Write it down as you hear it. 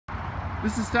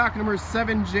This is stock number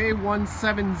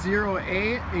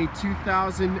 7J170A, a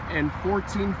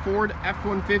 2014 Ford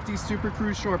F-150 Super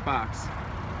Cruise Shortbox.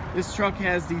 This truck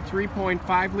has the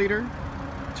 3.5 liter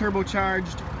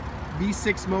turbocharged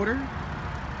V6 motor,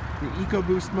 the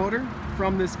Ecoboost motor.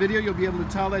 From this video you'll be able to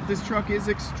tell that this truck is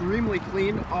extremely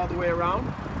clean all the way around.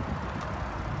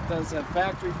 It does have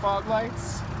factory fog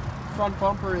lights. Front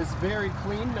bumper is very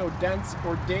clean, no dents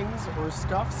or dings or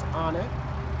scuffs on it.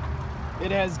 It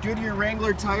has Goodyear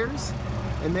Wrangler tires,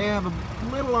 and they have a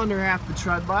little under half the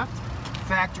tread left.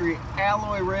 Factory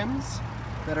alloy rims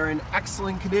that are in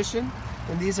excellent condition,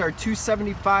 and these are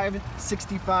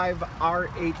 275/65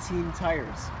 R18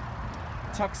 tires.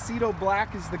 Tuxedo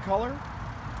black is the color.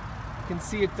 You can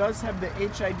see it does have the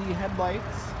HID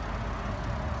headlights,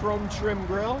 chrome trim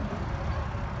grille.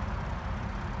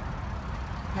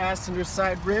 Passenger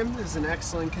side rim is in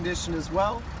excellent condition as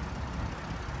well.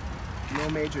 No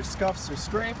major scuffs or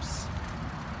scrapes.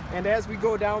 And as we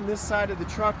go down this side of the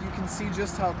truck, you can see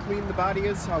just how clean the body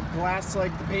is, how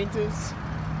glass-like the paint is.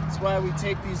 That's why we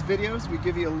take these videos. We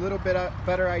give you a little bit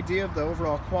better idea of the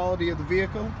overall quality of the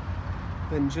vehicle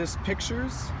than just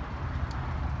pictures.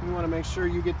 We want to make sure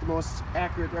you get the most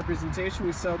accurate representation.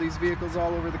 We sell these vehicles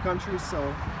all over the country,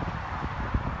 so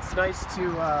it's nice to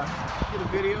get a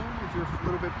video if you're a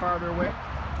little bit farther away.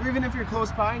 Or even if you're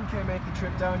close by and can't make the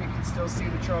trip down, you can still see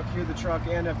the truck, hear the truck,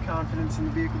 and have confidence in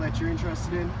the vehicle that you're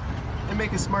interested in, and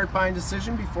make a smart buying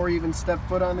decision before you even step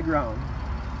foot on the ground.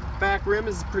 Back rim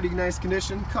is in pretty nice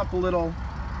condition. Couple little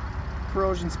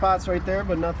corrosion spots right there,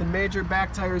 but nothing major.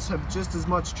 Back tires have just as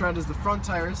much tread as the front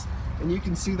tires, and you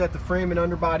can see that the frame and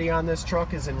underbody on this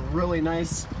truck is in really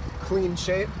nice, clean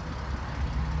shape.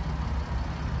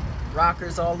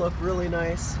 Rockers all look really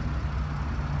nice.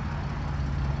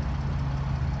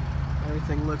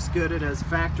 Everything looks good. It has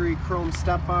factory chrome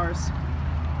step bars.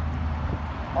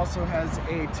 Also has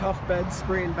a tough bed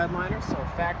spray and bed liner, so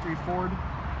factory Ford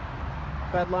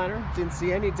bed liner. Didn't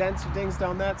see any dents or dings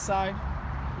down that side.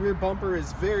 Rear bumper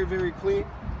is very, very clean.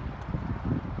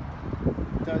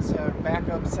 It does have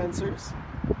backup sensors.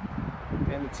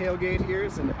 And the tailgate here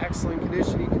is in excellent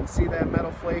condition. You can see that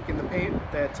metal flake in the paint,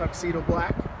 that tuxedo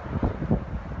black.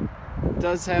 It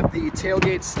does have the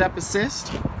tailgate step assist.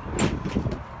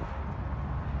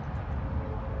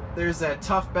 There's that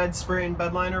tough bed spray and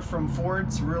bed liner from Ford.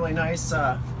 It's a really nice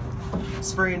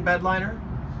spray and bed liner.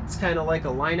 It's kind of like a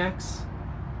Line-X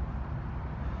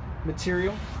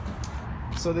material.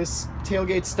 So this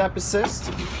tailgate step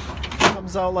assist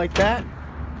comes out like that.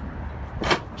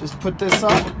 Just put this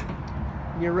up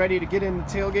and you're ready to get in the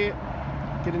tailgate,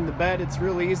 get in the bed. It's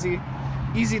really easy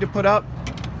to put up.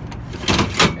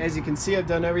 As you can see, I've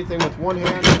done everything with one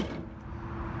hand.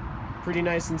 Pretty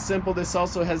nice and simple. This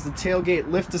also has the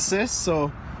tailgate lift assist,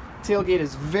 so tailgate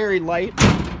is very light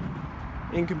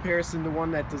in comparison to one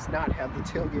that does not have the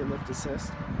tailgate lift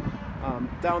assist.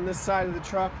 Down this side of the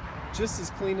truck, just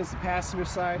as clean as the passenger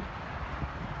side.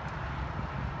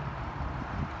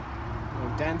 No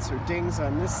dents or dings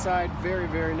on this side. Very,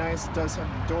 very nice. It does have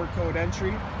the Doorcode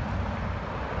entry.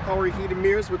 Power heated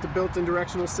mirrors with the built-in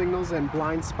directional signals and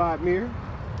blind spot mirror.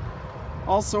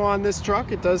 Also on this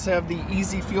truck, it does have the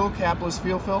Easy Fuel capless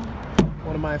fuel fill,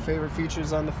 one of my favorite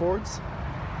features on the Fords.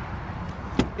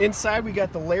 Inside we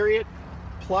got the Lariat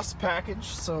Plus package,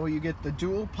 so you get the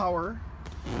dual power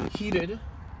heated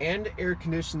and air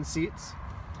conditioned seats.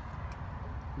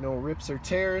 No rips or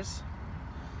tears.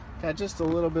 Got just a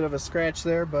little bit of a scratch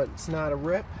there, but it's not a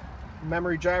rip.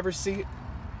 Memory driver's seat.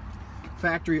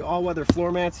 Factory all-weather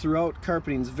floor mats throughout.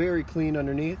 Carpeting's very clean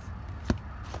underneath.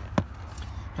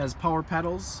 Has power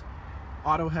pedals,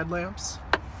 auto headlamps,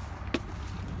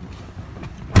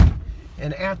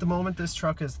 and at the moment this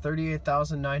truck has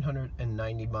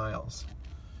 38,990 miles.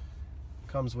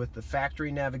 Comes with the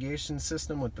factory navigation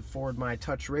system with the Ford My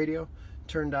Touch radio,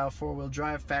 turned dial 4-wheel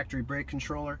drive, factory brake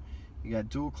controller. You got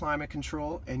dual climate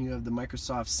control, and you have the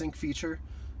Microsoft Sync feature,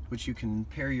 which you can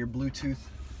pair your Bluetooth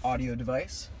audio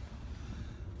device.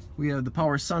 We have the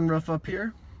power sunroof up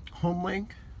here, home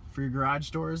link for your garage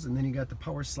doors, and then you got the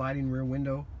power sliding rear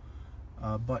window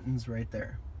buttons right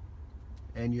there,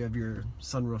 and you have your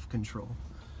sunroof control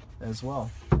as well.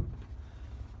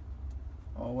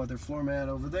 All-weather floor mat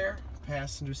over there.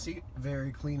 Passenger seat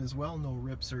very clean as well, no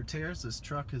rips or tears. This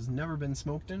truck has never been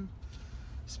smoked in.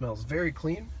 Smells very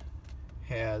clean.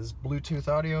 Has Bluetooth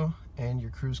audio and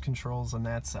your cruise controls on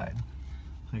that side.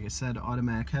 Like I said,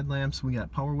 automatic headlamps. We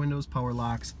got power windows, power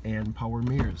locks, and power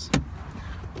mirrors.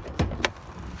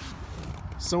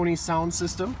 Sony sound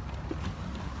system.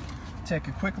 Take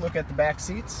a quick look at the back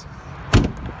seats.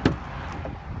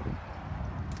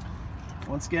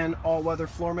 Once again, all-weather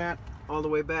floor mat all the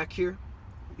way back here.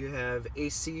 You have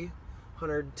AC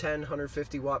 110,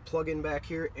 150 watt plug-in back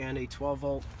here and a 12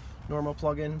 volt normal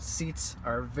plug-in. Seats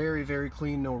are very, very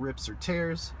clean, no rips or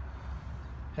tears.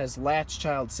 Has Latch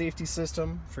child safety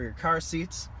system for your car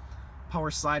seats. Power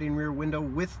sliding rear window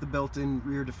with the built-in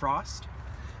rear defrost.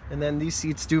 And then these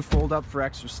seats do fold up for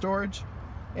extra storage.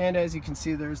 And as you can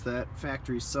see, there's that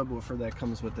factory subwoofer that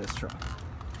comes with this truck.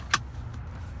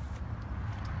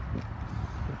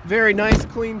 Very nice,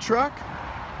 clean truck.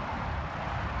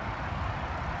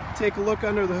 Take a look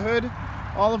under the hood.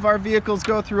 All of our vehicles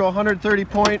go through a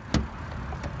 130-point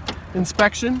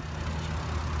inspection.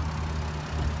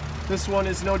 This one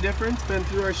is no different. It's been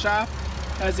through our shop.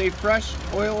 Has a fresh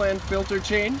oil and filter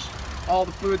change. All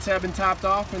the fluids have been topped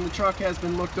off and the truck has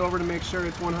been looked over to make sure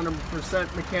it's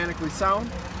 100% mechanically sound.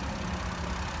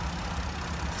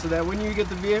 So that when you get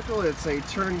the vehicle, it's a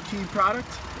turnkey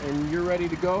product and you're ready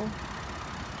to go.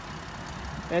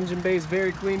 Engine bay is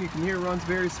very clean. You can hear it runs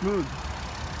very smooth.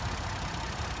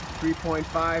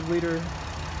 3.5 liter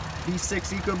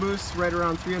V6 Ecoboost, right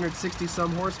around 360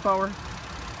 some horsepower,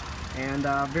 and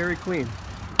very clean.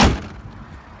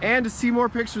 And to see more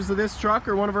pictures of this truck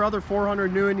or one of our other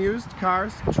 400 new and used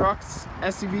cars, trucks,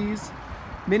 SUVs,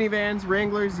 minivans,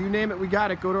 Wranglers, you name it, we got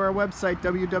it. Go to our website,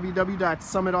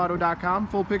 www.summitauto.com.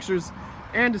 Full pictures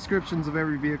and descriptions of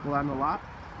every vehicle on the lot.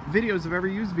 Videos of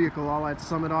every used vehicle, all at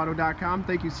summitauto.com.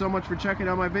 Thank you so much for checking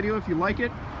out my video. If you like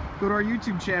it, go to our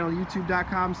YouTube channel,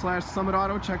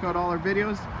 youtube.com/summitauto. Check out all our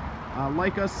videos.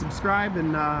 Like us, subscribe,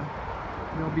 and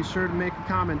be sure to make a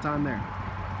comment on there.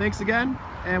 Thanks again,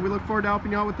 and we look forward to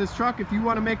helping you out with this truck. If you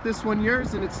want to make this one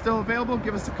yours and it's still available,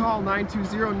 give us a call,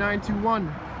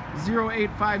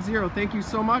 920-921-0850. Thank you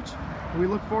so much, and we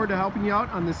look forward to helping you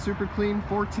out on this super clean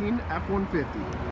 14 F-150.